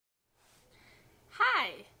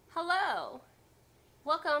Hello,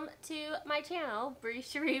 welcome to my channel, Bree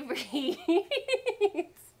Cherie Reads.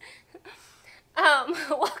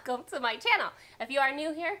 Welcome to my channel. If you are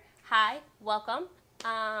new here, hi, welcome.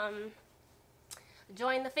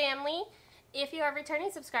 Join the family. If you are a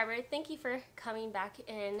returning subscriber, thank you for coming back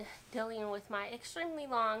and dealing with my extremely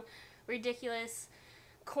long, ridiculous,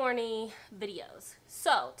 corny videos.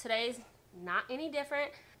 So today's not any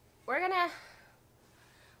different. We're gonna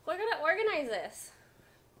organize this.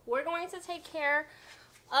 We're going to take care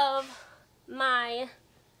of my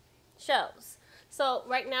shelves. So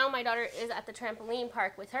right now my daughter is at the trampoline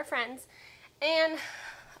park with her friends, and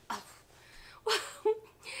and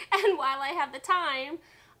while I have the time,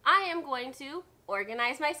 I am going to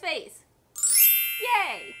organize my space.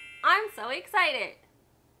 Yay! I'm so excited.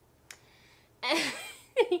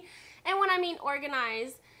 And when I mean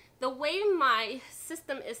organize, the way my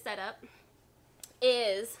system is set up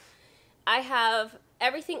is I have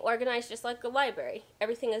everything organized just like the library.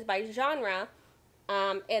 Everything is by genre,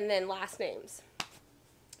 and then last names.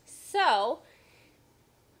 So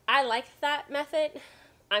I like that method.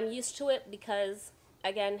 I'm used to it because,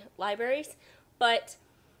 again, libraries. But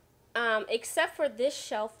except for this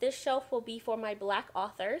shelf will be for my Black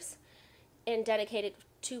authors and dedicated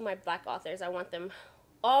to my Black authors. I want them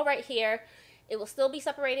all right here. It will still be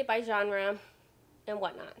separated by genre and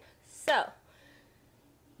whatnot. So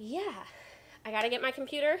yeah, I gotta get my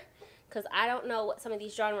computer because I don't know what some of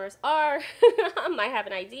these genres are. I might have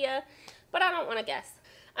an idea, but I don't want to guess.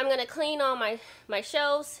 I'm gonna clean all my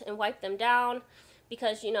shelves and wipe them down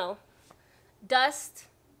because, you know, dust,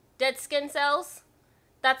 dead skin cells,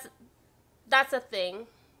 that's a thing.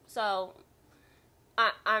 So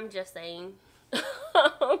I'm just saying.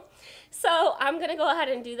 So I'm gonna go ahead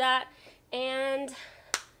and do that, and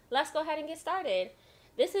let's go ahead and get started.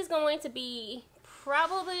 This is going to be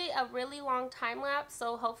probably a really long time lapse,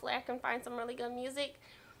 so hopefully I can find some really good music,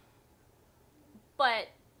 but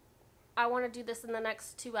I want to do this in the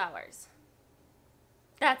next 2 hours.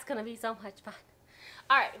 That's gonna be so much fun.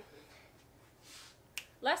 All right,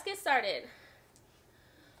 let's get started.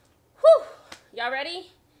 Whew, y'all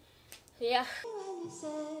ready? Yeah.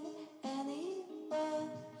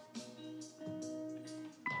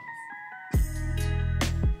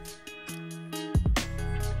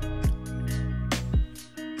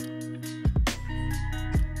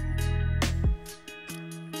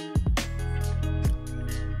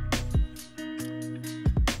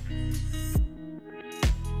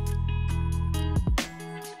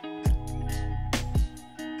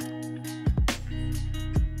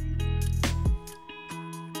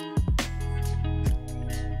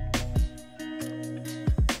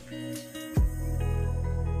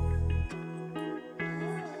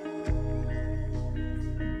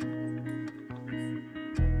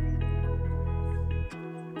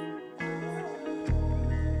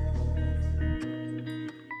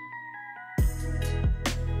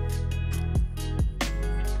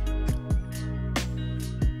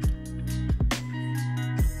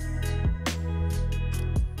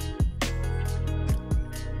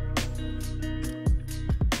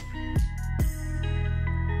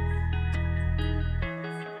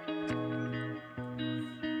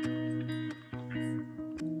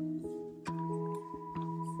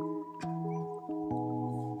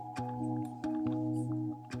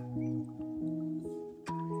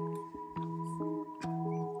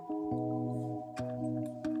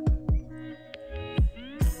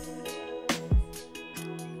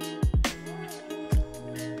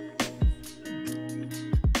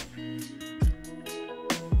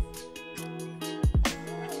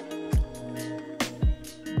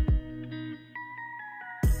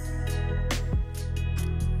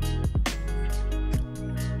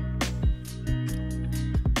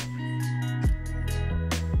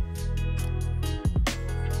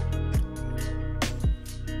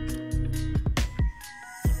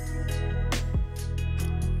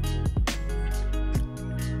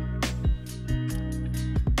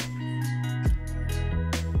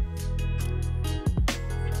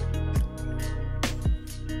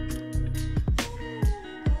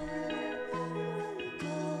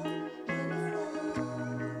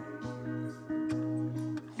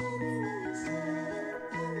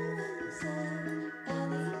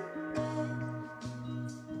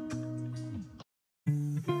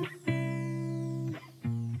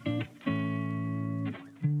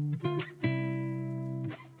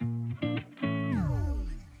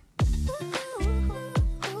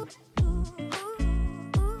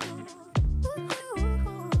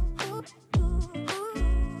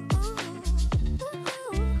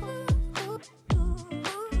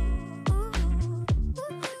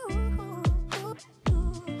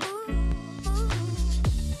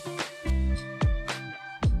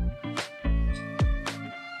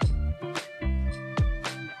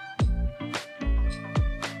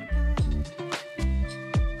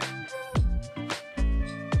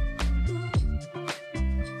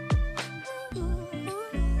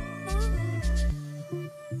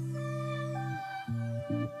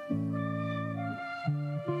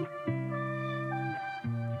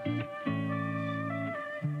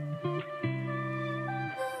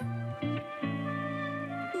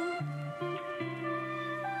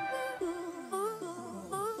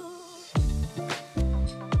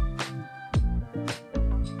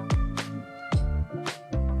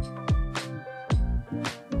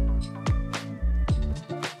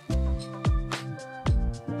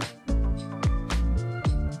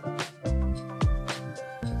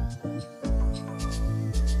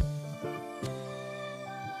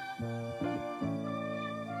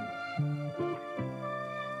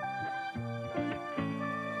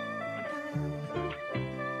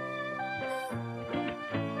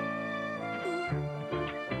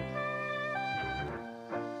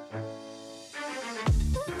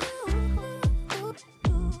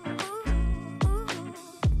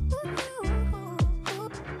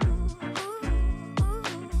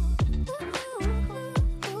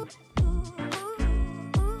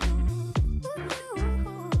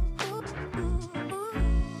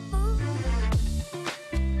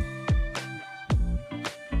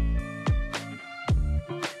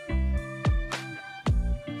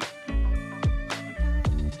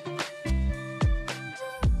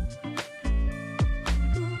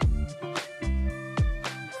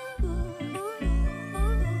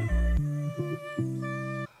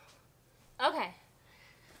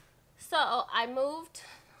 I moved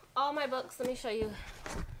all my books. Let me show you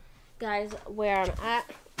guys where I'm at.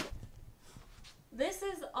 This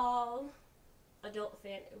is all adult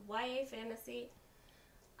YA fantasy,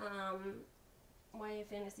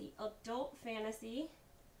 adult fantasy,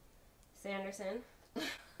 Sanderson,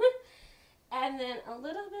 and then a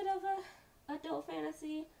little bit of a adult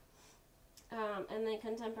fantasy, and then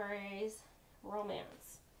contemporaries,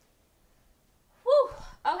 romance. Whew.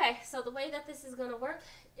 Okay, so the way that this is gonna work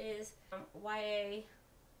is YA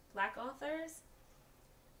Black authors,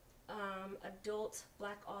 adult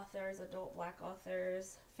Black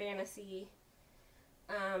authors, fantasy,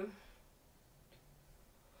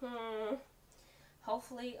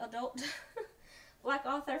 hopefully adult Black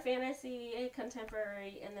author, fantasy,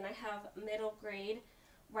 contemporary, and then I have middle grade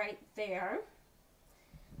right there.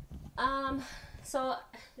 So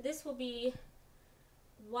this will be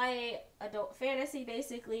YA adult fantasy,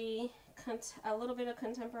 basically, a little bit of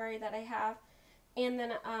contemporary that I have, and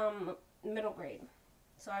then middle grade.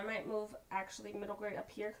 So I might move actually middle grade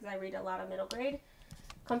up here because I read a lot of middle grade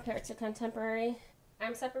compared to contemporary.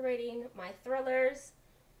 I'm separating my thrillers.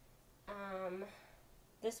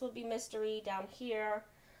 This will be mystery down here,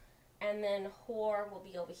 and then horror will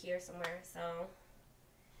be over here somewhere. So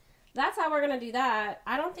that's how we're going to do that.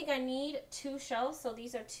 I don't think I need 2 shelves, so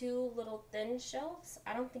these are 2 little thin shelves.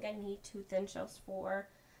 I don't think I need 2 thin shelves for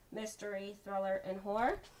mystery, thriller, and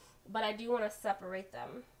horror, but I do want to separate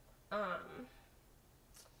them.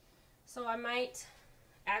 So I might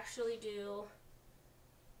actually do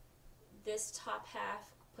this top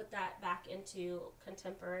half, put that back into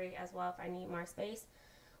contemporary as well if I need more space.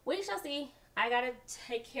 We shall see. I gotta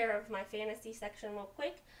take care of my fantasy section real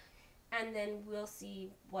quick, and then we'll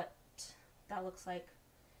see what that looks like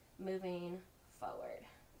moving forward.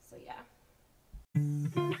 So yeah.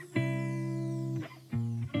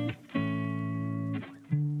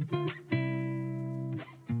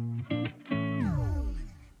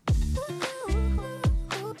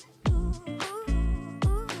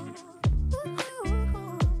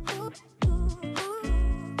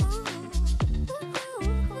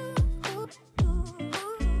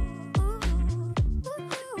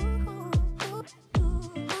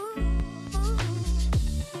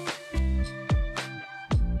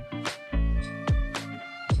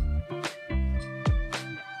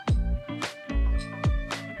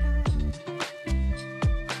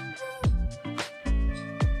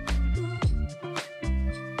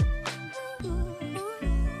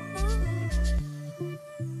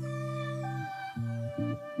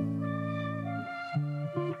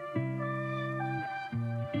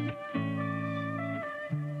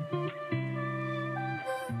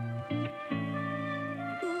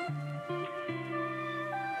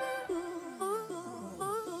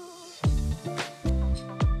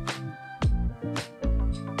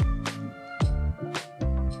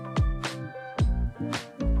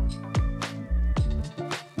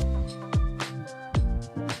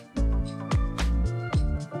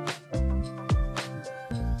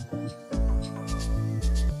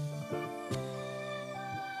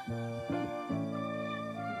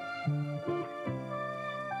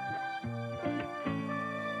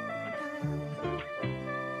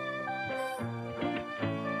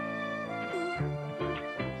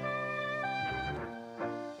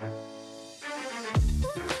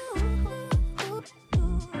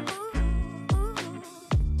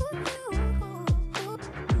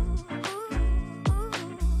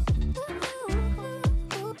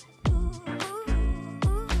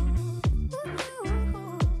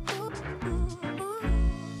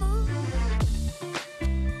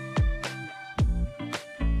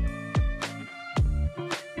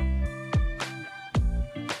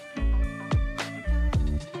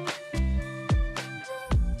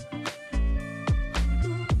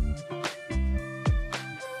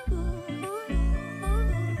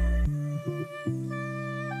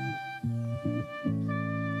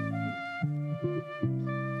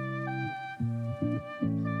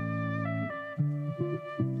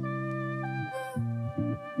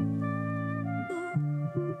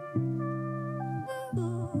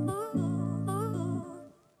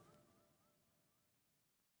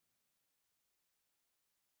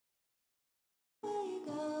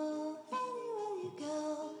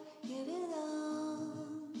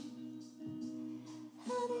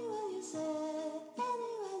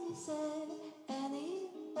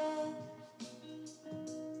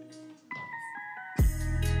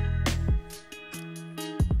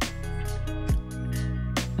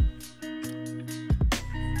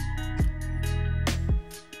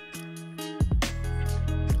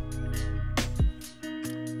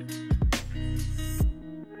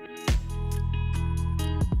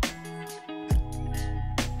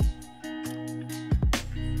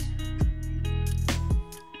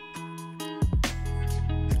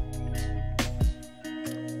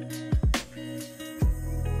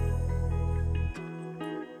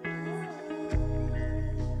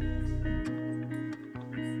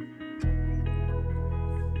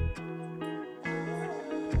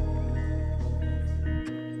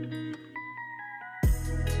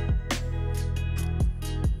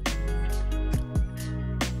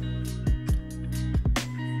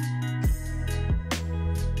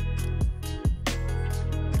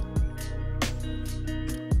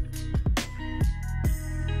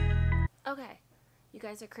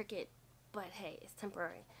 guys are cricket, but hey, it's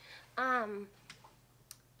temporary. I'm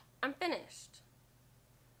finished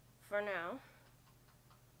for now.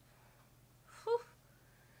 Whew.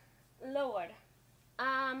 Lord.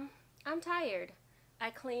 I'm tired. I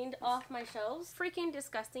cleaned off my shelves. Freaking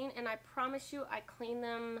disgusting, and I promise you I cleaned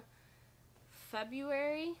them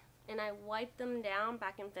February, and I wiped them down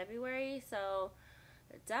back in February, so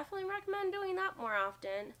I definitely recommend doing that more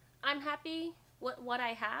often. I'm happy with what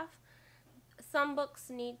I have. Some books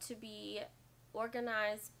need to be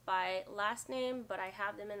organized by last name, but I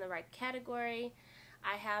have them in the right category.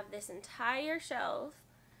 I have this entire shelf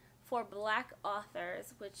for Black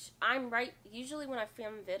authors, which I'm right, usually when I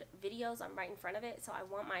film videos, I'm right in front of it, so I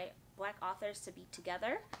want my Black authors to be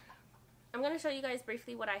together. I'm going to show you guys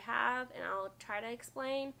briefly what I have, and I'll try to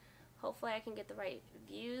explain. Hopefully I can get the right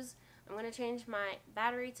views. I'm going to change my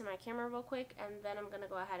battery to my camera real quick, and then I'm going to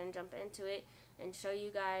go ahead and jump into it and show you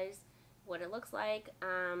guys what it looks like.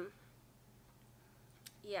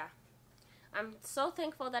 Yeah. I'm so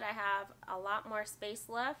thankful that I have a lot more space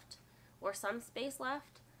left, or some space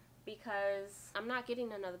left, because I'm not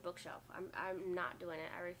getting another bookshelf. I'm not doing it.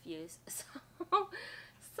 I refuse.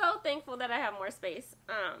 So thankful that I have more space,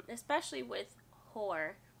 especially with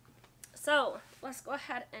horror. So let's go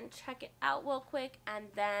ahead and check it out real quick, and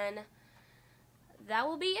then that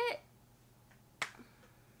will be it.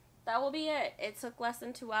 That will be it. It took less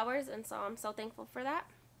than 2 hours, and so I'm so thankful for that.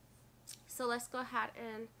 So let's go ahead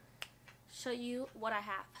and show you what I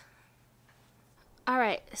have.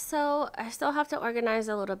 Alright, so I still have to organize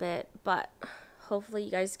a little bit, but hopefully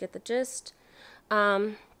you guys get the gist.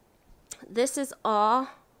 This is all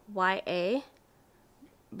YA,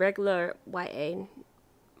 regular YA,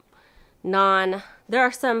 there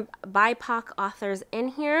are some BIPOC authors in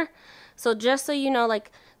here, so just so you know,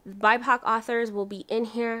 like, BIPOC authors will be in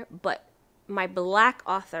here, but my Black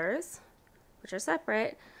authors, which are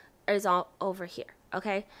separate, is all over here,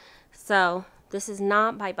 okay? So this is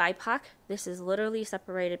not by BIPOC. This is literally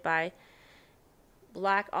separated by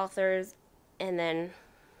Black authors and then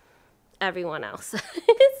everyone else.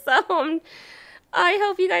 So I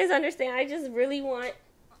hope you guys understand. I just really want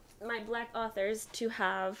my Black authors to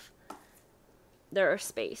have their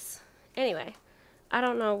space. Anyway, I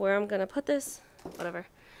don't know where I'm going to put this. Whatever.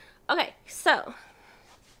 Okay, so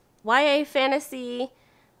YA fantasy,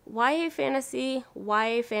 YA fantasy,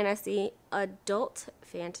 YA fantasy, adult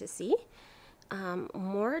fantasy,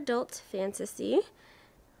 more adult fantasy,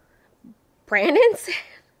 Brandon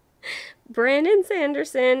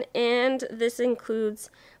Sanderson, and this includes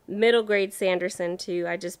middle grade Sanderson too.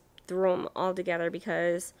 I just threw them all together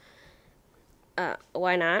because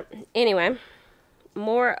why not? Anyway,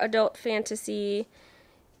 more adult fantasy,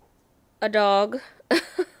 a dog,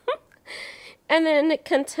 and then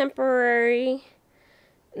contemporary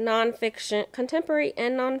nonfiction, contemporary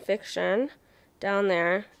and nonfiction down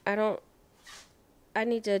there. I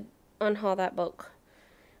need to unhaul that book.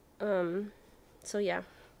 So yeah.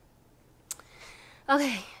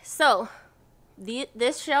 Okay, so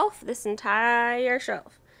this shelf, this entire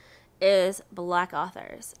shelf is Black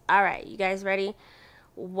authors. All right, you guys ready?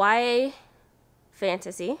 YA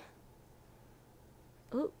fantasy.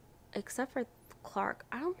 Ooh, except for Clark.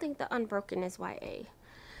 I don't think the Unbroken is YA.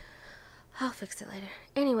 I'll fix it later.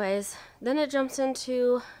 Anyways, then it jumps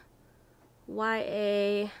into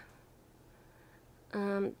YA.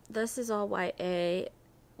 This is all YA,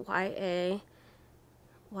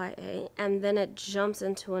 and then it jumps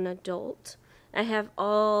into an adult. I have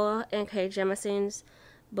all N.K. Jemisin's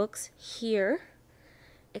books here,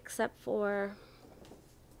 except for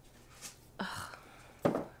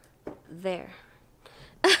there.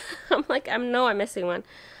 I'm like, I'm missing one.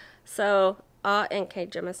 So all N.K.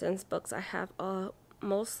 Jemisin's books, I have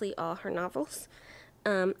mostly all her novels.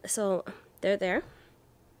 So they're there.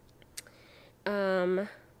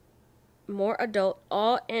 More adult,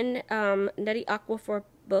 all in Nettie Aquafor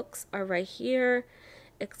books are right here,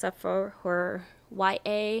 except for her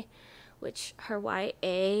YA, which her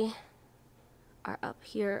YA are up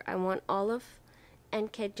here. I want all of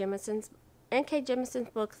N.K. Jemisin's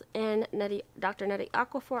books and Dr. Nettie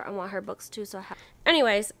Aquafor. I want her books too. So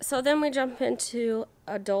anyways, so then we jump into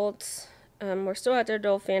adults. We're still at the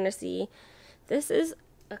adult fantasy. This is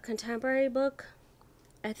a contemporary book.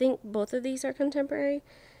 I think both of these are contemporary,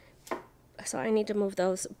 so I need to move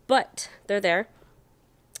those, but they're there.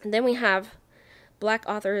 And then we have Black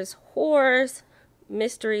authors, horrors,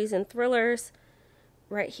 mysteries, and thrillers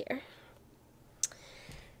right here.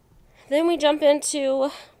 Then we jump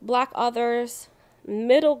into Black authors,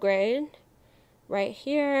 middle grade right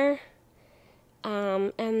here.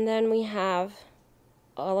 And then we have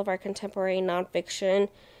all of our contemporary nonfiction,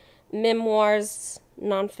 memoirs,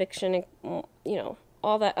 nonfiction, you know,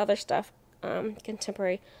 all that other stuff,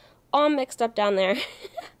 contemporary, all mixed up down there.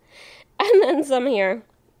 And then some here,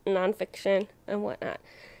 nonfiction and whatnot.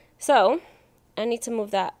 So I need to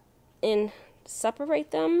move that in,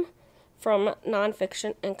 separate them from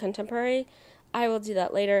nonfiction and contemporary. I will do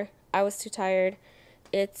that later. I was too tired.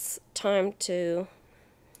 It's time to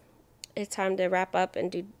wrap up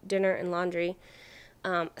and do dinner and laundry.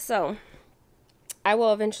 So I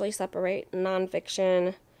will eventually separate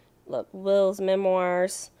nonfiction, wills,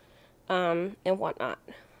 memoirs, and whatnot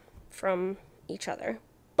from each other.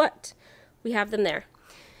 But we have them there.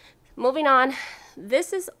 Moving on,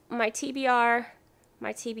 this is my TBR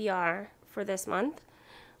for this month.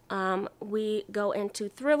 We go into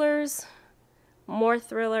thrillers, more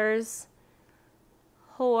thrillers,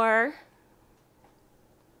 horror,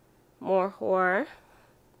 more horror,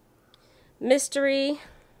 mystery,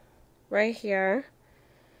 right here,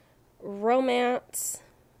 romance,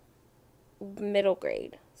 middle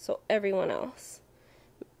grade, so everyone else,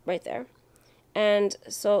 right there. And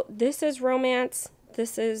so this is romance,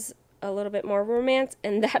 this is a little bit more romance,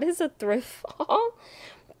 and that is a thrift haul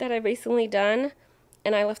that I've recently done,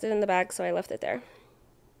 and I left it in the bag, so I left it there.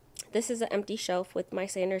 This is an empty shelf with my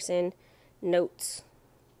Sanderson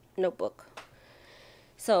notebook,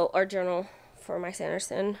 so, or journal for my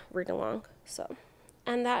Sanderson read along. So,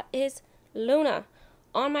 and that is Luna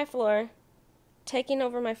on my floor, taking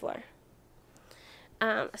over my floor.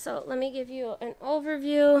 So let me give you an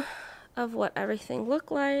overview of what everything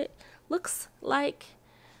looks like.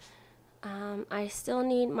 I still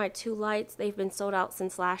need my 2 lights. They've been sold out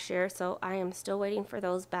since last year, so I am still waiting for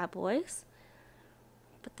those bad boys.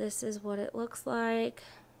 But this is what it looks like.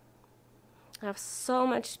 I have so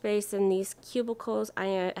much space in these cubicles.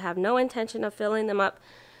 I have no intention of filling them up,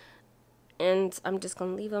 and I'm just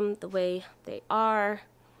going to leave them the way they are.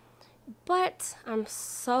 But I'm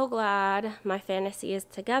so glad my fantasy is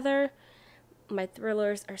together. My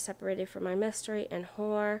thrillers are separated from my mystery and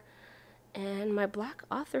horror. And my black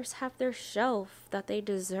authors have their shelf that they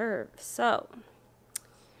deserve. So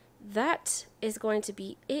that is going to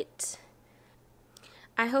be it.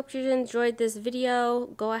 I hope you enjoyed this video.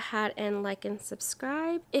 Go ahead and like and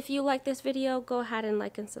subscribe. If you like this video, go ahead and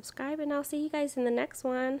like and subscribe. And I'll see you guys in the next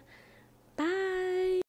one. Bye.